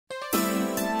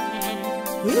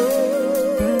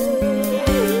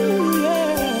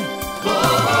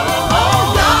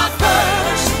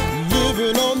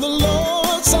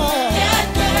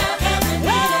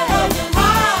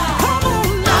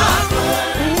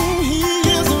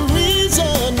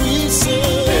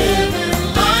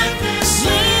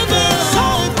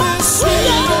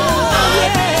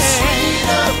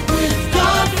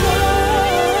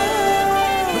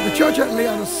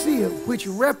Which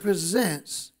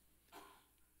represents,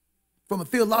 from a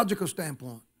theological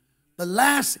standpoint, the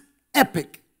last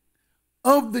epoch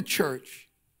of the church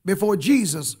before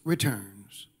Jesus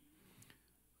returns.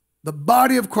 The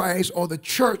body of Christ, or the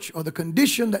church, or the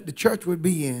condition that the church would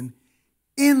be in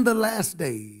the last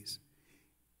days.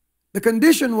 The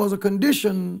condition was a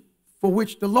condition for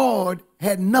which the Lord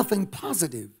had nothing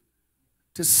positive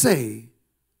to say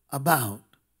about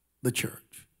the church.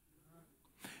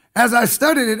 As I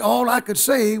studied it, all I could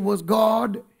say was,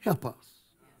 God, help us.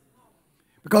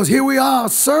 Because here we are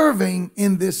serving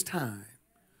in this time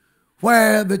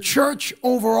where the church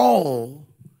overall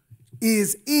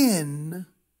is in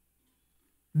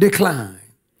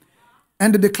decline.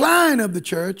 And the decline of the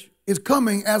church is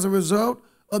coming as a result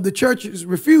of the church's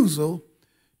refusal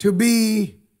to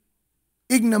be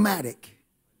enigmatic,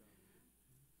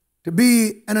 to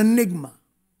be an enigma,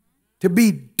 to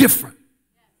be different.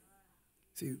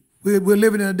 See, we're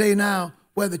living in a day now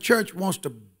where the church wants to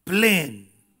blend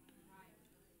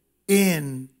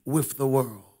in with the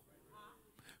world.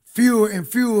 Fewer and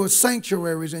fewer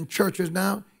sanctuaries and churches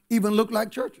now even look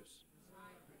like churches.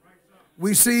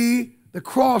 We see the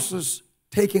crosses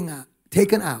taken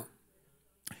out,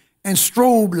 and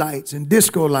strobe lights and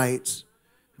disco lights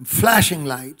and flashing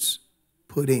lights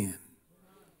put in.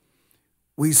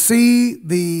 We see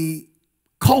the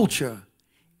culture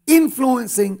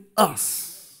influencing us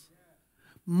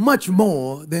much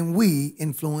more than we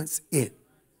influence it.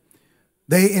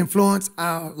 They influence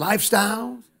our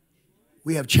lifestyles.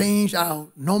 We have changed our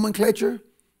nomenclature,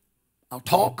 our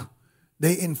talk.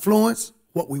 They influence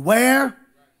what we wear.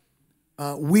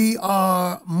 We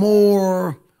are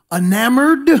more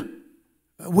enamored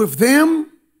with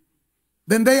them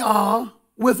than they are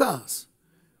with us.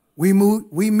 We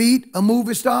meet a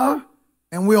movie star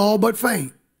and we all but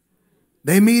faint.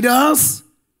 They meet us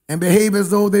and behave as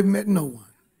though they've met no one.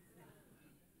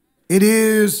 It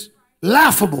is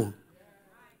laughable.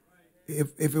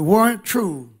 If it weren't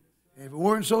true, if it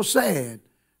weren't so sad,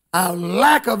 our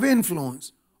lack of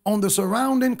influence on the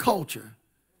surrounding culture,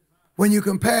 when you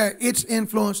compare its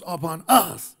influence upon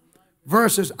us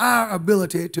versus our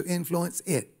ability to influence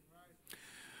it.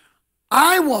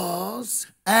 I was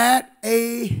at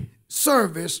a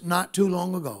service not too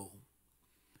long ago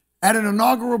at an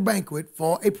inaugural banquet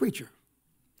for a preacher.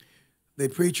 The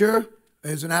preacher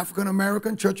is an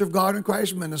African-American Church of God in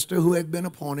Christ minister who had been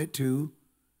appointed to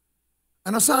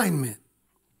an assignment.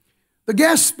 The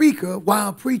guest speaker,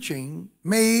 while preaching,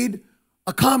 made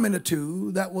a comment or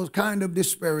two that was kind of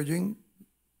disparaging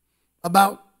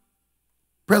about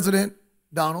President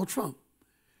Donald Trump.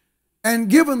 And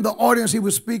given the audience he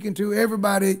was speaking to,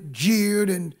 everybody jeered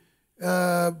and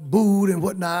booed and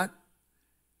whatnot,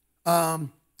 the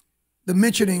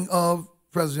mentioning of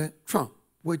President Trump,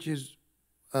 which is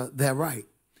their right.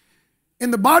 In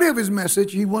the body of his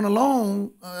message, he went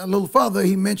along a little further.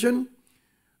 He mentioned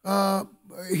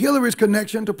Hillary's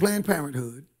connection to Planned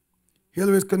Parenthood,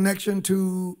 Hillary's connection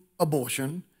to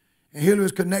abortion, and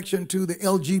Hillary's connection to the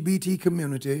LGBT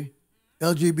community,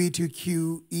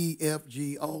 LGBTQ, E, F,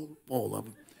 G, all of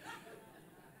them.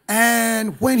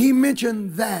 And when he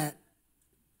mentioned that,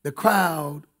 the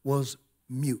crowd was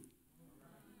mute.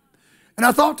 And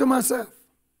I thought to myself,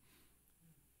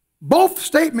 both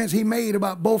statements he made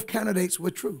about both candidates were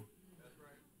true.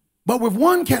 But with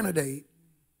one candidate,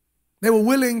 they were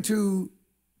willing to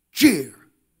cheer.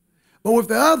 But with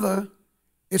the other,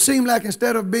 it seemed like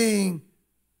instead of being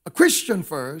a Christian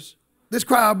first, this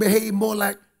crowd behaved more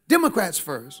like Democrats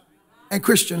first and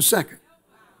Christians second.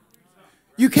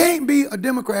 You can't be a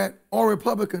Democrat or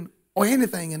Republican or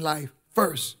anything in life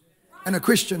first and a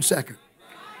Christian second,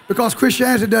 because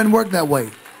Christianity doesn't work that way.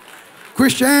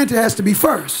 Christianity has to be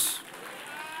first.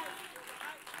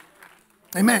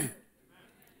 Amen.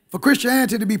 For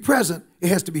Christianity to be present, it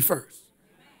has to be first.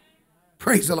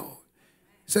 Praise the Lord.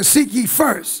 It says, seek ye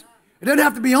first. It doesn't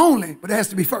have to be only, but it has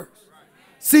to be first.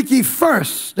 Seek ye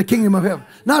first the kingdom of heaven.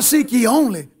 Not seek ye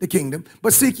only the kingdom,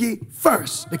 but seek ye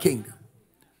first the kingdom.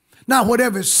 Now,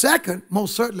 whatever is second,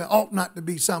 most certainly ought not to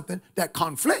be something that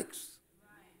conflicts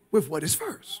with what is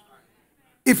first.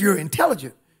 If you're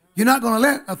intelligent, you're not going to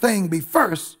let a thing be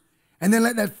first and then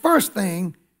let that first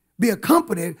thing be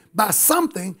accompanied by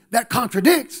something that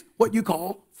contradicts what you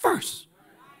call first.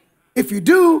 If you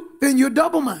do, then you're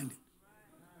double-minded.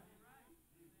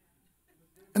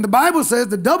 And the Bible says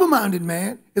the double-minded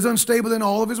man is unstable in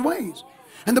all of his ways.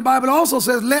 And the Bible also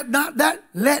says, let not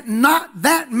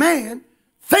that man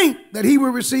think that he will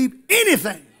receive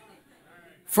anything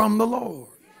from the Lord.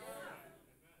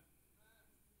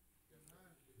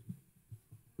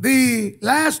 The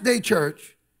last day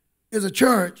church is a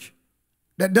church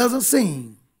that doesn't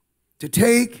seem to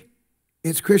take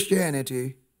its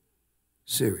Christianity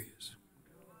serious.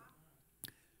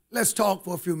 Let's talk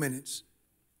for a few minutes,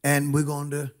 and we're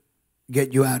going to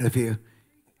get you out of here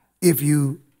if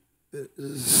you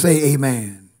say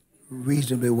amen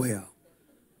reasonably well.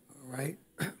 All right?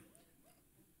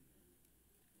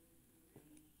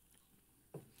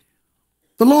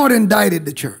 The Lord indicted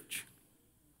the church.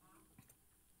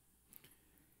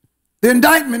 The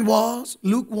indictment was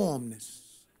lukewarmness.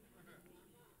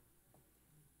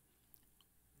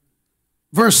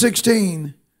 Verse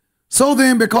 16, so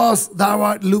then because thou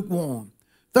art lukewarm.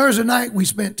 Thursday night we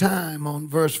spent time on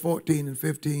verse 14 and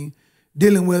 15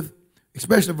 dealing with,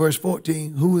 especially verse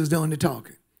 14, who is doing the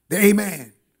talking. The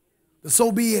amen, the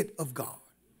so be it of God,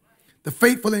 the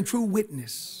faithful and true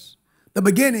witness, the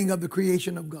beginning of the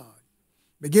creation of God.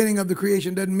 Beginning of the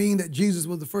creation doesn't mean that Jesus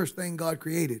was the first thing God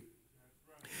created.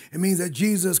 It means that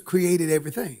Jesus created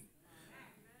everything.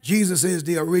 Jesus is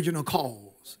the original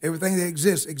cause. Everything that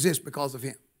exists because of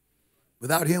him.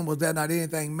 Without him was there not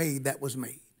anything made that was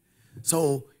made.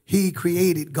 So he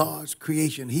created God's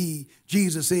creation.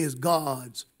 Jesus is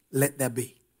God's let there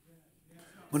be.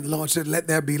 When the Lord said let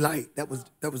there be light, that was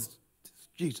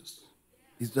Jesus.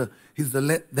 He's the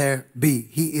let there be.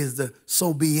 He is the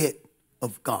so be it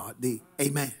of God, the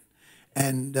amen.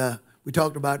 And we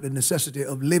talked about the necessity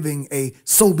of living a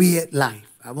so be it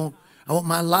life. I want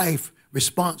my life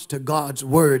response to God's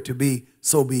word to be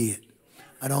so be it.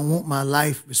 I don't want my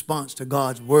life response to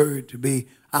God's word to be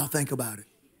I'll think about it.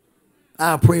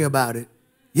 I'll pray about it.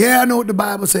 Yeah, I know what the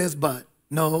Bible says, but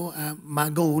no, my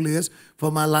goal is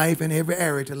for my life in every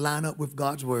area to line up with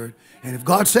God's word. And if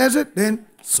God says it, then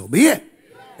so be it.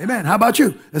 Amen. How about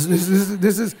you?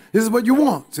 This is what you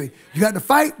want. See, you got to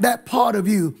fight that part of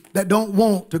you that don't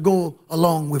want to go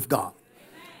along with God.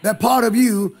 That part of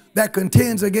you that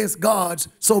contends against God's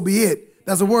so be it.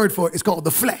 There's a word for it. It's called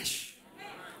the flesh.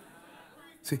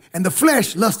 See, and the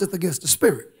flesh lusteth against the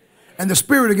spirit. And the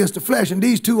spirit against the flesh. And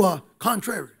these two are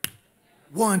contrary.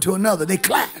 One to another. They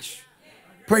clash.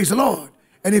 Praise the Lord.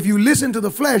 And if you listen to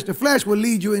the flesh will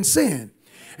lead you in sin.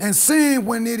 And sin,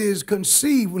 when it is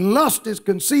conceived, when lust is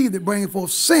conceived, it bringeth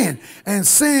forth sin. And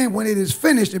sin, when it is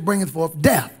finished, it bringeth forth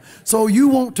death. So you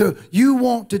want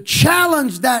to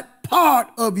challenge that part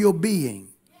of your being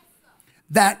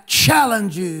that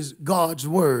challenges God's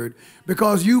word,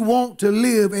 because you want to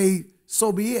live a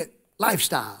so be it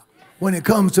lifestyle when it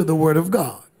comes to the word of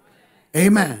God.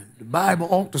 Amen. The Bible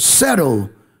ought to settle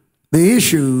the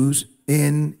issues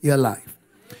in your life.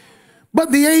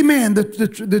 But the amen,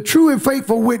 the true and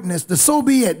faithful witness, the so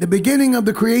be it, the beginning of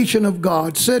the creation of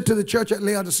God, said to the church at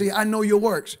Laodicea, I know your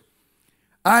works.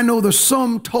 I know the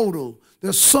sum total,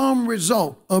 the sum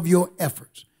result of your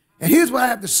efforts. And here's what I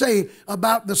have to say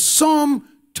about the sum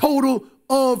total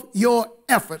of your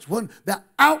efforts. When the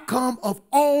outcome of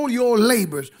all your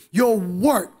labors, your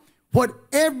work, what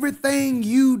everything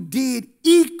you did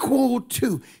equal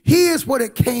to. Here's what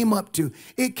it came up to.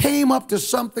 It came up to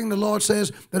something the Lord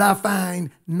says that I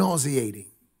find nauseating.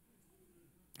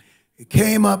 It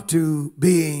came up to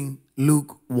being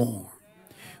lukewarm.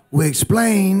 We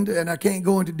explained, and I can't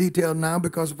go into detail now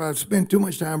because if I spend too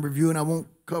much time reviewing, I won't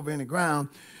cover any ground,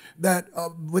 that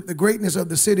with the greatness of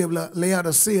the city of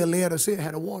Laodicea, Laodicea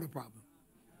had a water problem.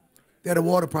 They had a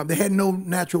water problem. They had no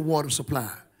natural water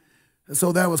supply.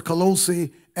 So that was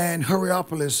Colossae and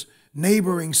Hierapolis,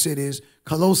 neighboring cities.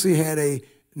 Colossae had a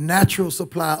natural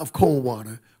supply of cold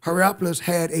water. Hierapolis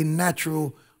had a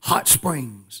natural hot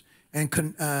springs. And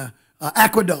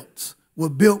aqueducts were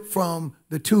built from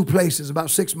the two places about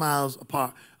 6 miles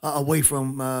apart, away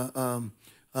from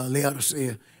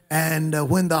Laodicea. And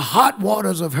when the hot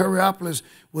waters of Hierapolis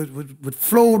would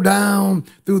flow down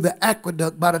through the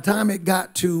aqueduct, by the time it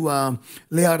got to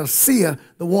Laodicea,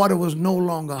 the water was no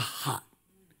longer hot.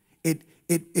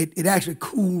 It actually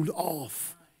cooled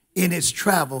off in its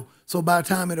travel. So by the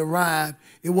time it arrived,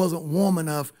 it wasn't warm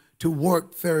enough to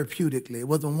work therapeutically. It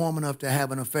wasn't warm enough to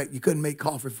have an effect. You couldn't make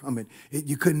coffee from it.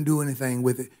 You couldn't do anything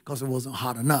with it because it wasn't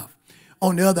hot enough.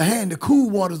 On the other hand, the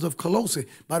cool waters of Colossae,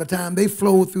 by the time they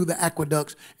flowed through the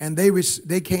aqueducts and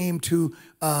they came to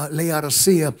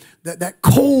Laodicea, that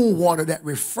cold water that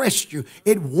refreshed you,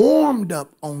 it warmed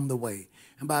up on the way.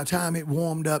 And by the time it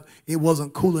warmed up, it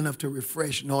wasn't cool enough to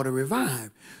refresh nor to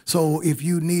revive. So if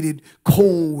you needed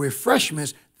cold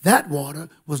refreshments, that water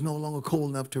was no longer cold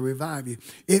enough to revive you.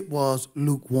 It was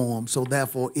lukewarm, so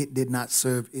therefore it did not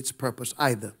serve its purpose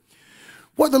either.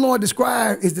 What the Lord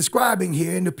is describing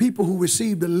here, and the people who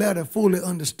received the letter fully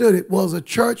understood it, was a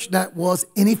church that was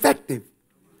ineffective.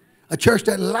 A church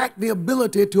that lacked the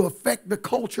ability to affect the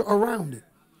culture around it.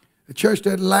 A church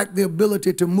that lacked the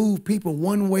ability to move people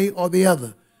one way or the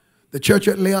other. The church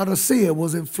at Laodicea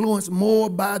was influenced more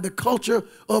by the culture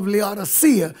of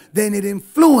Laodicea than it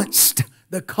influenced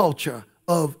the culture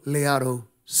of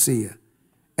Laodicea.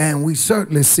 And we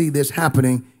certainly see this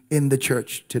happening in the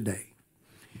church today.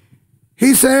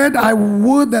 He said, I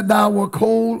would that thou were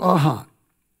cold or hot.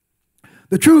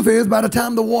 The truth is, by the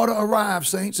time the water arrived,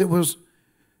 saints, it was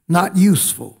not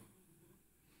useful.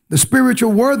 The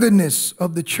spiritual worthiness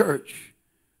of the church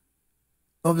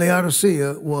of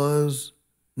Laodicea was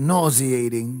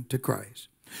nauseating to Christ.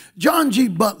 John G.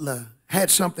 Butler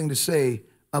had something to say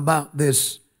about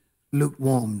this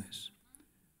lukewarmness.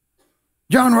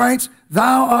 John writes,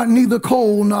 thou art neither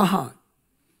cold nor hot.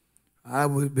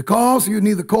 Because you're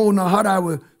neither cold nor hot, I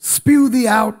will spew thee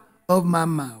out of my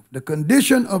mouth. The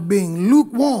condition of being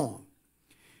lukewarm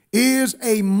is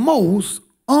a most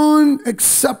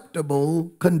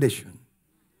unacceptable condition.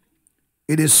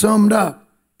 It is summed up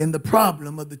in the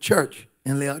problem of the church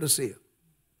in Laodicea.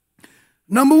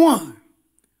 Number one,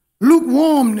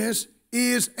 lukewarmness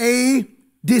is a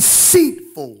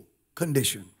deceitful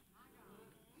condition.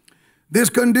 This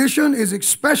condition is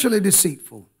especially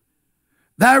deceitful.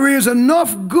 There is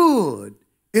enough good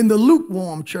in the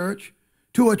lukewarm church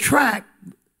to attract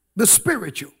the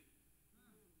spiritual,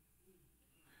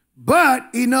 but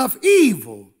enough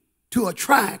evil to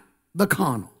attract the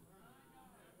carnal.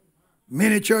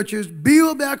 Many churches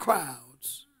build their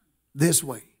crowds this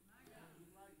way.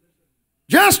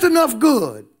 Just enough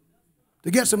good to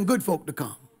get some good folk to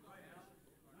come,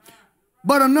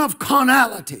 but enough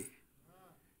carnality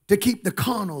to keep the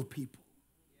carnal people.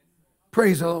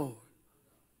 Praise the Lord.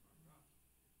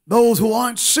 Those who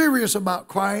aren't serious about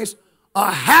Christ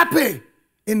are happy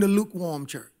in the lukewarm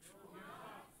church.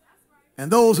 And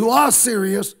those who are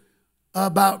serious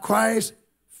about Christ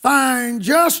find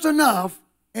just enough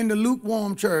in the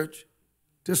lukewarm church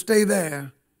to stay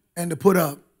there and to put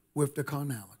up with the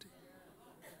carnality.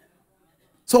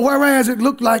 So whereas it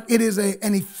looked like it is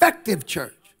an effective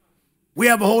church, we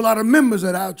have a whole lot of members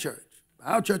at our church.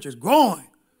 Our church is growing.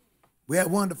 We have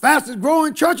one of the fastest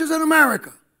growing churches in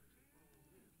America.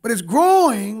 But it's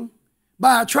growing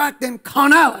by attracting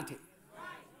carnality.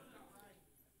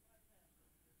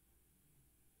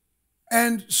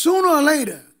 And sooner or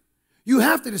later, you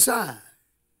have to decide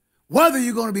whether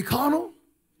you're going to be carnal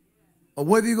or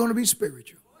whether you're going to be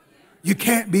spiritual. You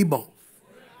can't be both.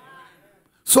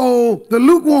 So the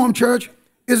lukewarm church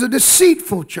is a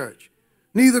deceitful church,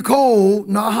 neither cold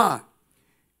nor hot.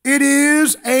 It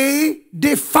is a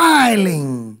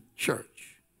defiling church.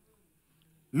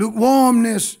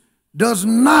 Lukewarmness does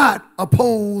not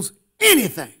oppose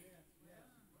anything.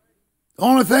 The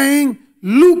only thing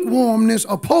lukewarmness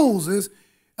opposes,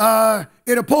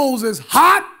 it opposes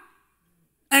hot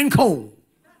and cold.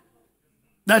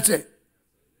 That's it.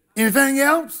 Anything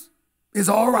else is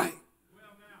all right.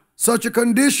 Such a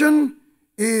condition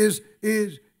will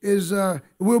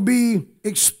be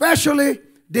especially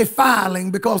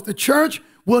defiling because the church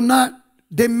will not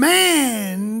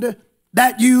demand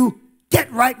that you get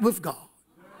right with God.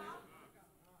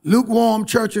 Lukewarm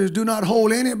churches do not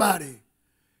hold anybody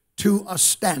to a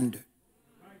standard.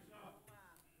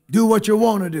 Do what you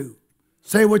want to do.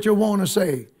 Say what you want to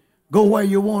say. Go where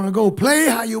you want to go. Play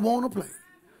how you want to play.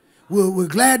 We're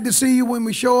glad to see you when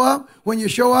you show up,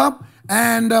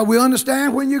 and we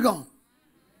understand when you're gone.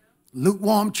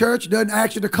 Lukewarm church doesn't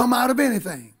ask you to come out of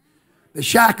anything. The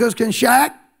shackers can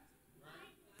shack.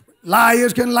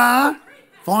 Liars can lie.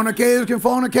 Fornicators can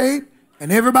fornicate.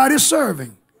 And everybody's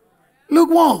serving.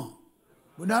 Lukewarm.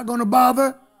 We're not going to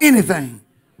bother anything.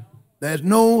 There's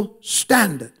no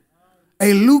standard.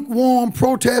 A lukewarm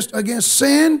protest against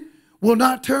sin will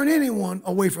not turn anyone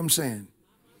away from sin.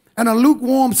 And a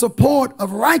lukewarm support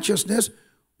of righteousness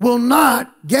will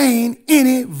not gain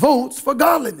any votes for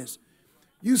godliness.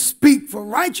 You speak for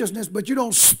righteousness, but you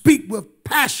don't speak with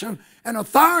passion and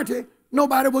authority,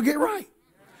 nobody will get right.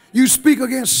 You speak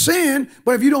against sin,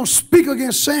 but if you don't speak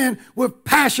against sin with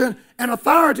passion and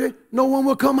authority, no one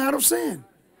will come out of sin.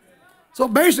 So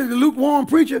basically, the lukewarm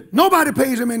preacher, nobody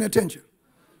pays him any attention.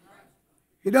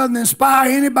 He doesn't inspire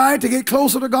anybody to get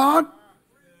closer to God.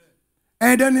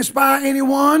 And he doesn't inspire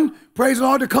anyone, praise the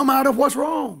Lord, to come out of what's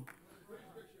wrong.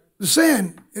 The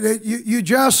sin. You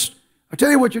just, I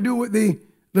tell you what you do with the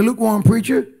lukewarm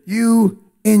preacher, you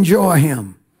enjoy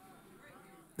him.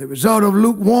 The result of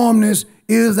lukewarmness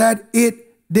is that it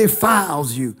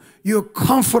defiles you. You're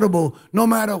comfortable no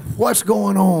matter what's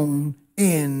going on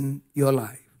in your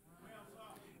life.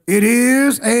 It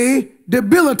is a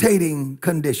debilitating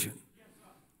condition.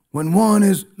 When one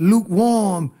is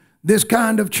lukewarm, this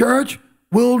kind of church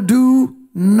will do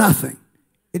nothing.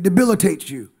 It debilitates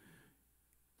you.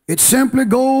 It simply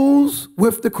goes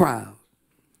with the crowd.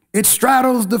 It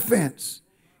straddles the fence.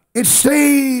 It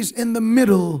stays in the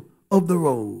middle of the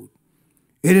road.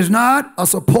 It is not a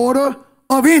supporter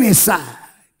of any side.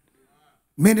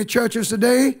 Many churches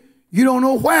today, you don't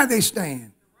know where they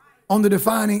stand on the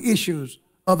defining issues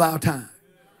of our time.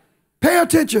 Pay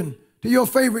attention to your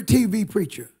favorite TV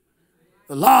preacher.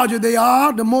 The larger they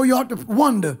are, the more you ought to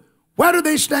wonder, where do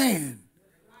they stand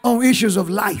on issues of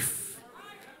life?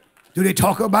 Do they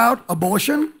talk about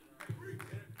abortion?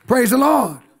 Praise the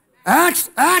Lord.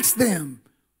 Ask them.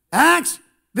 Ask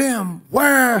them,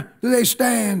 where do they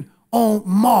stand on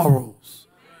morals?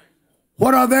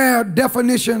 What are their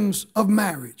definitions of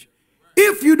marriage?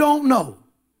 If you don't know,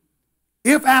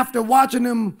 if after watching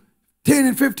them 10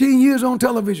 and 15 years on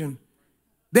television,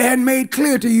 they had made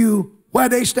clear to you where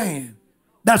they stand,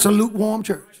 that's a lukewarm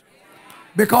church.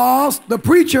 Because the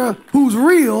preacher who's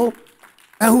real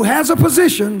and who has a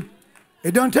position,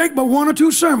 it doesn't take but one or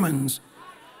two sermons,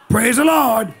 praise the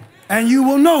Lord, and you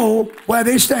will know where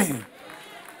they stand.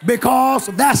 Because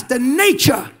that's the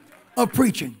nature of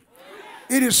preaching.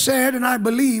 It is said, and I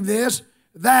believe this,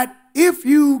 that if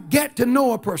you get to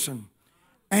know a person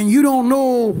and you don't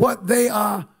know what they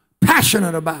are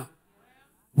passionate about,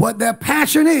 what their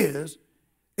passion is,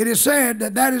 it is said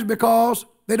that that is because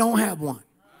they don't have one.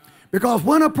 Because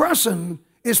when a person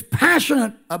is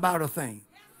passionate about a thing,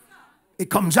 it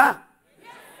comes out.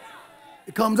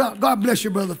 It comes out. God bless you,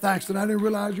 Brother Thaxton. I didn't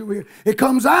realize you were here. It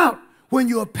comes out when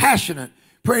you're passionate.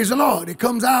 Praise the Lord. It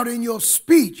comes out in your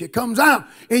speech. It comes out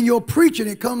in your preaching.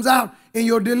 It comes out in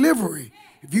your delivery.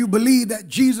 If you believe that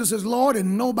Jesus is Lord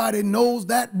and nobody knows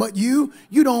that but you,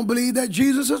 you don't believe that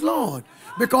Jesus is Lord.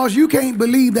 Because you can't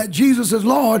believe that Jesus is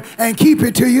Lord and keep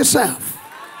it to yourself.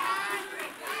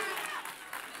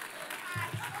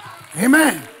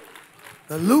 Amen.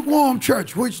 The lukewarm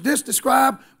church, which this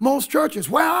describes most churches.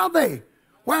 Where are they?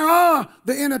 Where are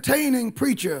the entertaining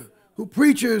preacher who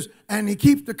preaches and he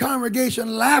keeps the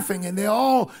congregation laughing and they're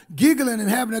all giggling and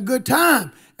having a good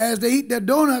time as they eat their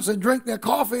donuts and drink their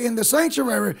coffee in the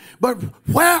sanctuary? But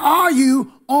where are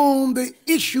you on the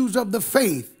issues of the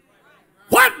faith?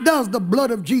 What does the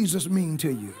blood of Jesus mean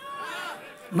to you?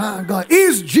 My God,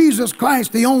 is Jesus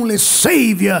Christ the only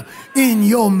Savior in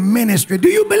your ministry? Do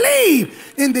you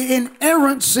believe in the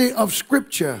inerrancy of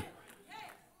Scripture?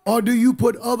 Or do you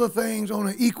put other things on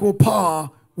an equal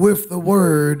par with the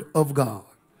Word of God?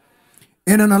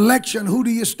 In an election, who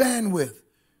do you stand with?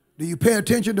 Do you pay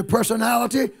attention to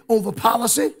personality over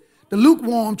policy? The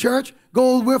lukewarm church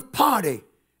goes with party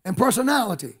and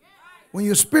personality. When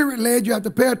you're spirit-led, you have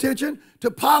to pay attention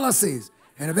to policies.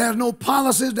 And if there's no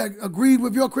policies that agree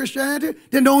with your Christianity,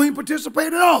 then don't even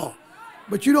participate at all.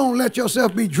 But you don't let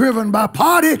yourself be driven by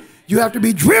party. You have to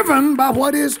be driven by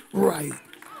what is right.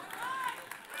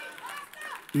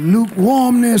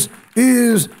 Lukewarmness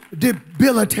is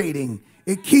debilitating.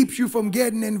 It keeps you from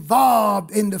getting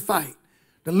involved in the fight.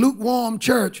 The lukewarm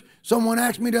church, someone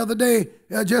asked me the other day,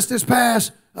 just this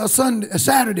past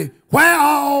Saturday, where are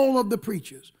all of the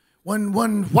preachers?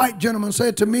 One white gentleman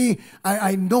said to me,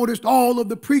 I noticed all of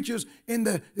the preachers in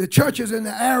the churches in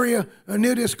the area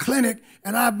near this clinic,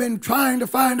 and I've been trying to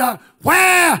find out,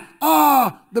 where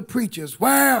are the preachers?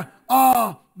 Where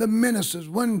are the ministers?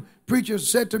 One preacher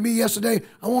said to me yesterday,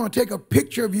 I want to take a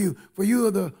picture of you, for you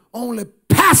are the only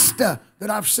pastor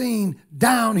that I've seen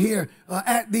down here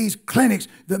at these clinics.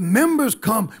 The members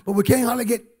come, but we can't hardly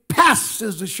get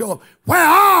pastors to show up. Where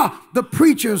are the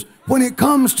preachers when it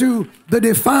comes to the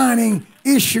defining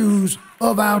issues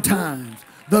of our times?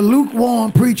 The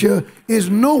lukewarm preacher is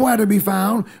nowhere to be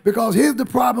found, because here's the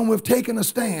problem with taking a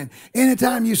stand.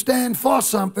 Anytime you stand for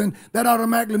something, that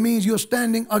automatically means you're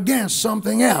standing against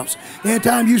something else.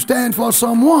 Anytime you stand for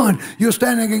someone, you're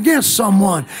standing against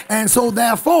someone. And so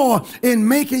therefore, in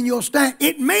making your stand,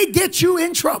 it may get you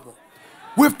in trouble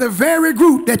with the very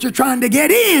group that you're trying to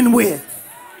get in with.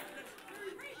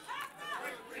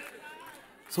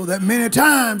 So that many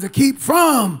times, to keep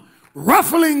from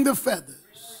ruffling the feathers,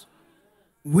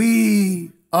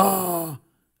 we are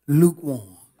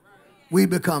lukewarm. We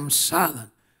become silent.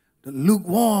 The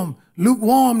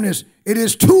lukewarmness, it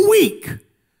is too weak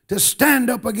to stand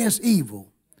up against evil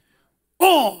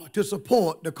or to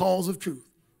support the cause of truth.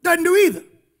 Doesn't do either.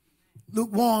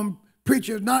 Lukewarm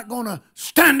preacher is not going to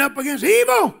stand up against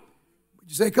evil.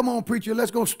 You say, come on, preacher,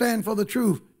 let's go stand for the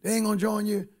truth. They ain't going to join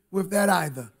you with that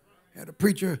either. I had a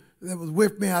preacher that was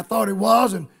with me, I thought it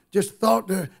was, and just thought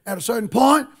that at a certain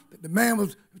point that the man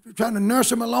was trying to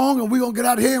nurse him along, and we're going to get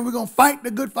out of here and we're going to fight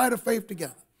the good fight of faith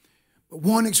together. But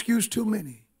one excuse too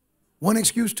many. One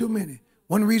excuse too many.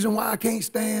 One reason why I can't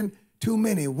stand too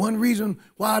many. One reason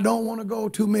why I don't want to go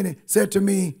too many said to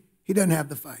me, he doesn't have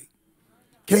the fight.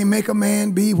 Can't make a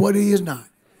man be what he is not.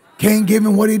 Can't give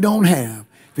him what he don't have.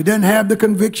 If he doesn't have the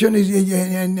conviction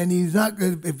and he's not,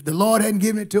 if the Lord hadn't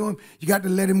given it to him, you got to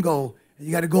let him go. And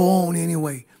you got to go on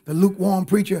anyway. The lukewarm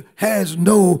preacher has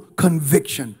no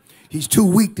conviction. He's too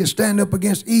weak to stand up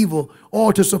against evil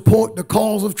or to support the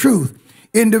cause of truth.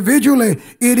 Individually,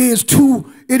 it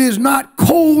is not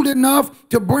cold enough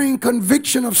to bring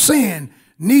conviction of sin.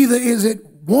 Neither is it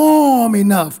warm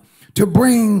enough to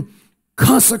bring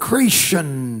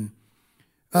consecration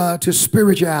to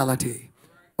spirituality.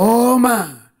 Oh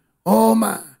my, oh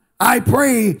my. I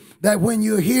pray that when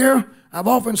you're here, I've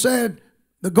often said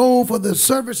the goal for the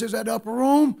services at Upper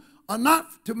Room are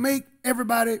not to make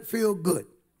everybody feel good.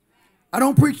 I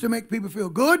don't preach to make people feel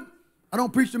good. I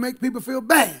don't preach to make people feel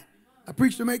bad. I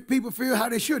preach to make people feel how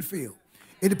they should feel.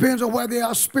 It depends on where they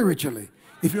are spiritually.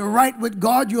 If you're right with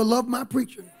God, you'll love my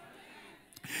preaching.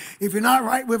 If you're not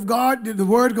right with God, the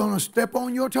word's going to step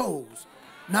on your toes.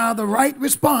 Now, the right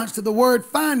response to the word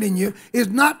finding you is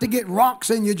not to get rocks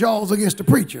in your jaws against the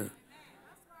preacher.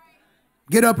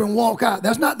 Get up and walk out.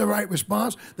 That's not the right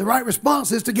response. The right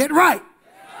response is to get right.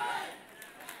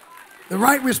 The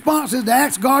right response is to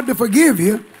ask God to forgive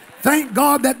you. Thank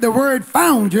God that the word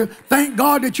found you. Thank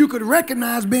God that you could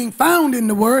recognize being found in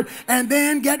the word and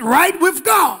then get right with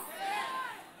God.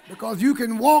 Because you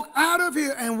can walk out of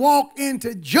here and walk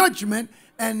into judgment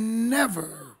and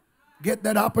never get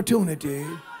that opportunity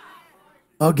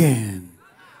again.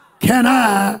 Can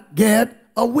I get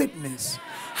a witness?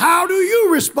 How do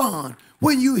you respond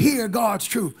when you hear God's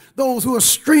truth? Those who are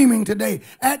streaming today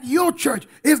at your church,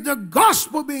 is the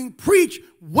gospel being preached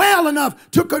well enough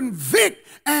to convict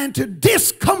and to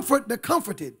discomfort the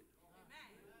comforted?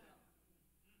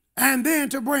 And then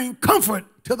to bring comfort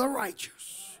to the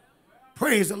righteous.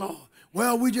 Praise the Lord.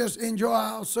 Well, we just enjoy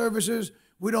our services.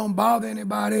 We don't bother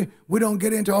anybody. We don't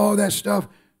get into all that stuff.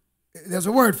 There's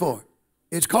a word for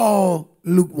it. It's called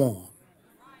lukewarm.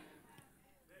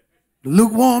 The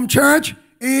lukewarm church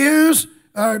is,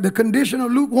 the condition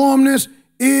of lukewarmness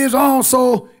is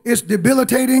also, it's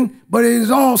debilitating, but it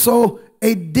is also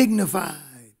a dignified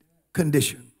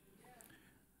condition.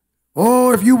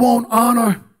 Oh, if you want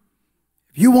honor,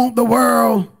 if you want the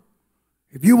world,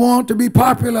 if you want to be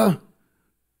popular,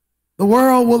 the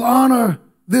world will honor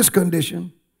this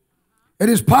condition. It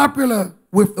is popular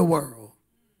with the world.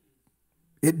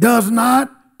 It does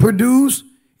not produce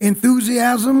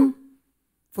enthusiasm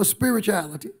for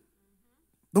spirituality.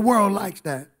 The world likes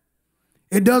that.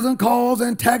 It doesn't cause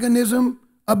antagonism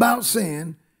about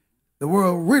sin. The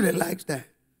world really likes that.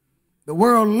 The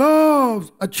world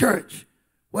loves a church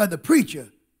where the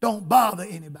preacher don't bother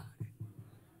anybody,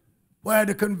 where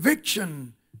the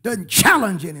conviction doesn't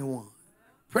challenge anyone.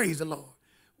 Praise the Lord.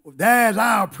 Well, there's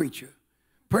our preacher.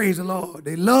 Praise the Lord.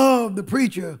 They love the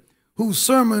preacher whose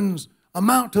sermons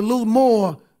amount to little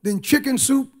more than chicken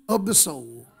soup of the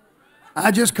soul.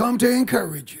 I just come to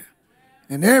encourage you.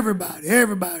 And everybody,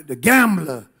 the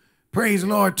gambler, praise the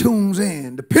Lord, tunes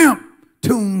in. The pimp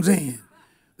tunes in.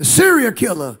 The serial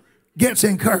killer gets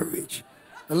encouraged.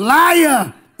 The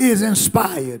liar is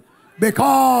inspired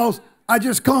because I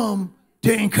just come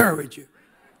to encourage you.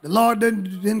 The Lord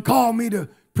didn't call me to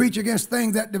preach against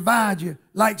things that divide you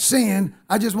like sin.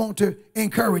 I just want to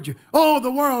encourage you. Oh,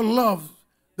 the world loves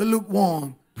the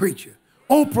lukewarm preacher.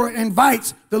 Oprah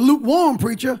invites the lukewarm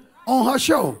preacher on her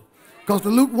show because the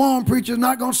lukewarm preacher is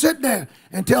not going to sit there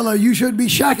and tell her you should be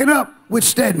shacking up with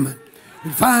Stedman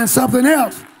and find something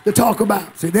else to talk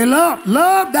about. See, they love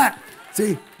that.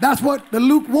 See, that's what the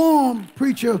lukewarm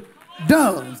preacher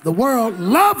does. The world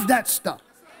loves that stuff.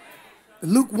 The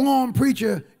lukewarm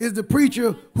preacher is the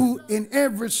preacher who in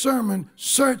every sermon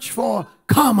search for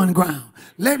common ground.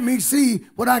 Let me see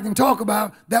what I can talk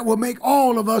about that will make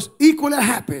all of us equally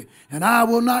happy. And I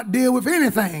will not deal with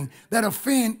anything that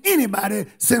offend anybody's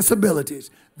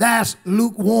sensibilities. That's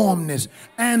lukewarmness.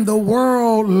 And the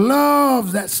world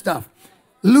loves that stuff.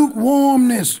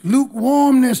 Lukewarmness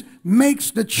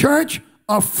makes the church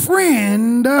a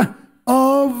friend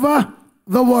of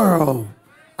the world.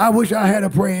 I wish I had a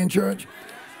praying church.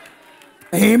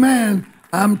 Amen.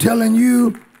 I'm telling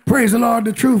you, praise the Lord,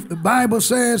 the truth. The Bible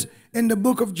says in the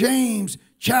book of James,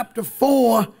 chapter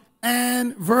 4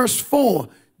 and verse 4.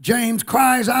 James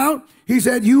cries out, he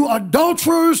said, you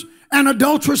adulterers and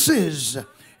adulteresses.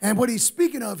 And what he's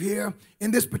speaking of here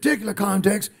in this particular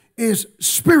context is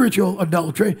spiritual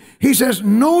adultery. He says,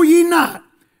 know ye not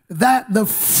that the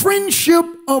friendship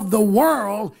of the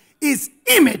world is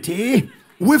enmity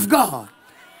with God.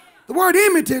 The word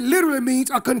enmity literally means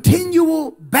a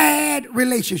continual bad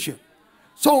relationship.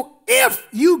 So if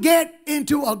you get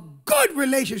into a good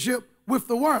relationship with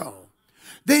the world,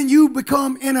 then you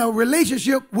become in a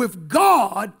relationship with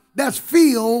God that's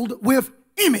filled with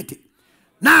enmity.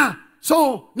 Now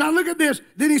look at this.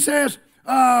 Then he says,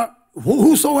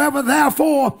 whosoever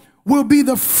therefore will be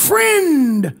the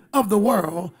friend of the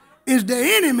world is the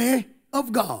enemy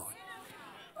of God.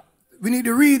 We need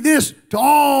to read this to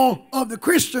all of the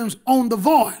Christians on The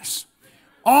Voice.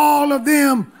 All of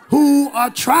them who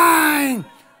are trying,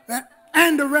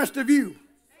 and the rest of you,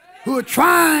 who are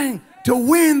trying to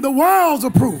win the world's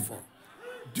approval.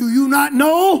 Do you not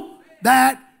know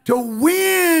that to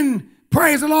win,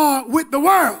 praise the Lord, with the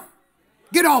world,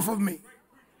 get off of me,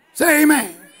 say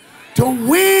amen. To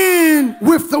win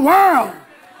with the world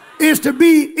is to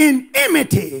be in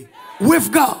enmity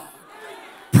with God.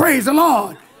 Praise the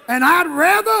Lord. And I'd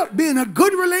rather be in a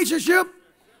good relationship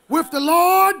with the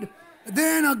Lord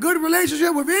than a good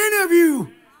relationship with any of you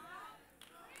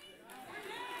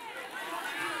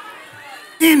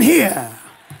in here.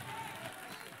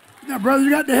 Now, brother, you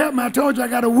got to help me. I told you I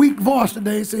got a weak voice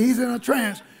today, so he's in a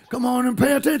trance. Come on and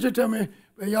pay attention to me.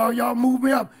 Y'all move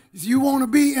me up. You want to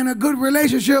be in a good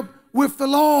relationship with the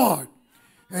Lord.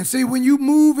 And see, when you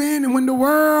move in and when the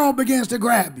world begins to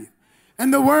grab you,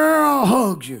 and the world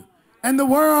hugs you, and the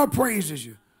world praises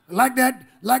you, like that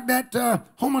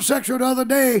homosexual the other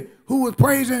day who was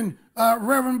praising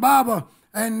Reverend Barber,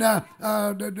 and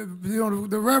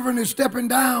the Reverend is stepping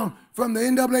down from the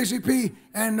NAACP,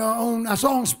 and I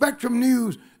saw on Spectrum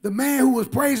News, the man who was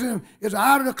praising him is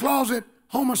out of the closet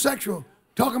homosexual,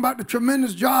 talking about the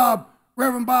tremendous job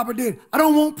Reverend Barber did. I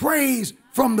don't want praise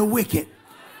from the wicked.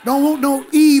 Don't want no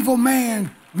evil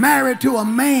man married to a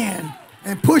man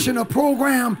and pushing a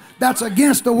program that's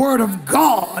against the word of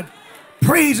God,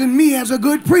 praising me as a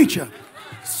good preacher.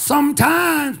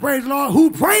 Sometimes, praise the Lord, who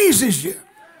praises you,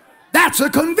 that's a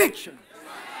conviction.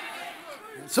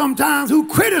 Sometimes who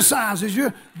criticizes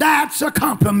you, that's a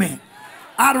compliment.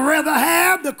 I'd rather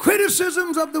have the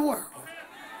criticisms of the world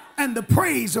and the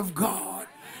praise of God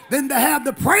than to have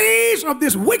the praise of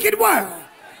this wicked world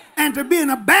and to be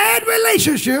in a bad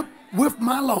relationship with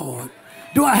my Lord.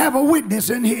 Do I have a witness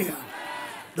in here?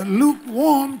 The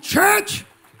lukewarm church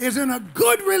is in a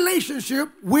good relationship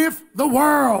with the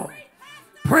world.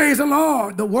 Praise the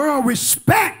Lord. The world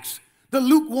respects the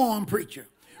lukewarm preacher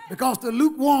because the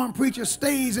lukewarm preacher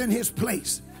stays in his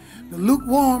place. The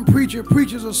lukewarm preacher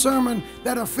preaches a sermon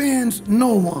that offends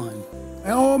no one.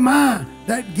 Oh my,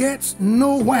 that gets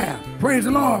nowhere. Praise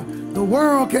the Lord. The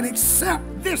world can accept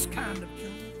this kind of.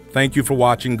 Thank you for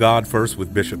watching God First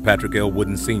with Bishop Patrick L.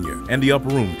 Wooden Sr. and the Upper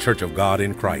Room Church of God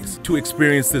in Christ. To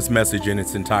experience this message in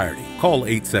its entirety, call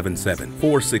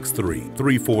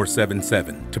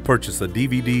 877-463-3477 to purchase a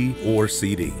DVD or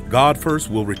CD. God First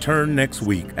will return next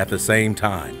week at the same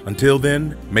time. Until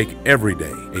then, make every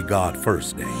day a God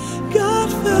First day.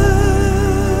 God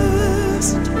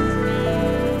First.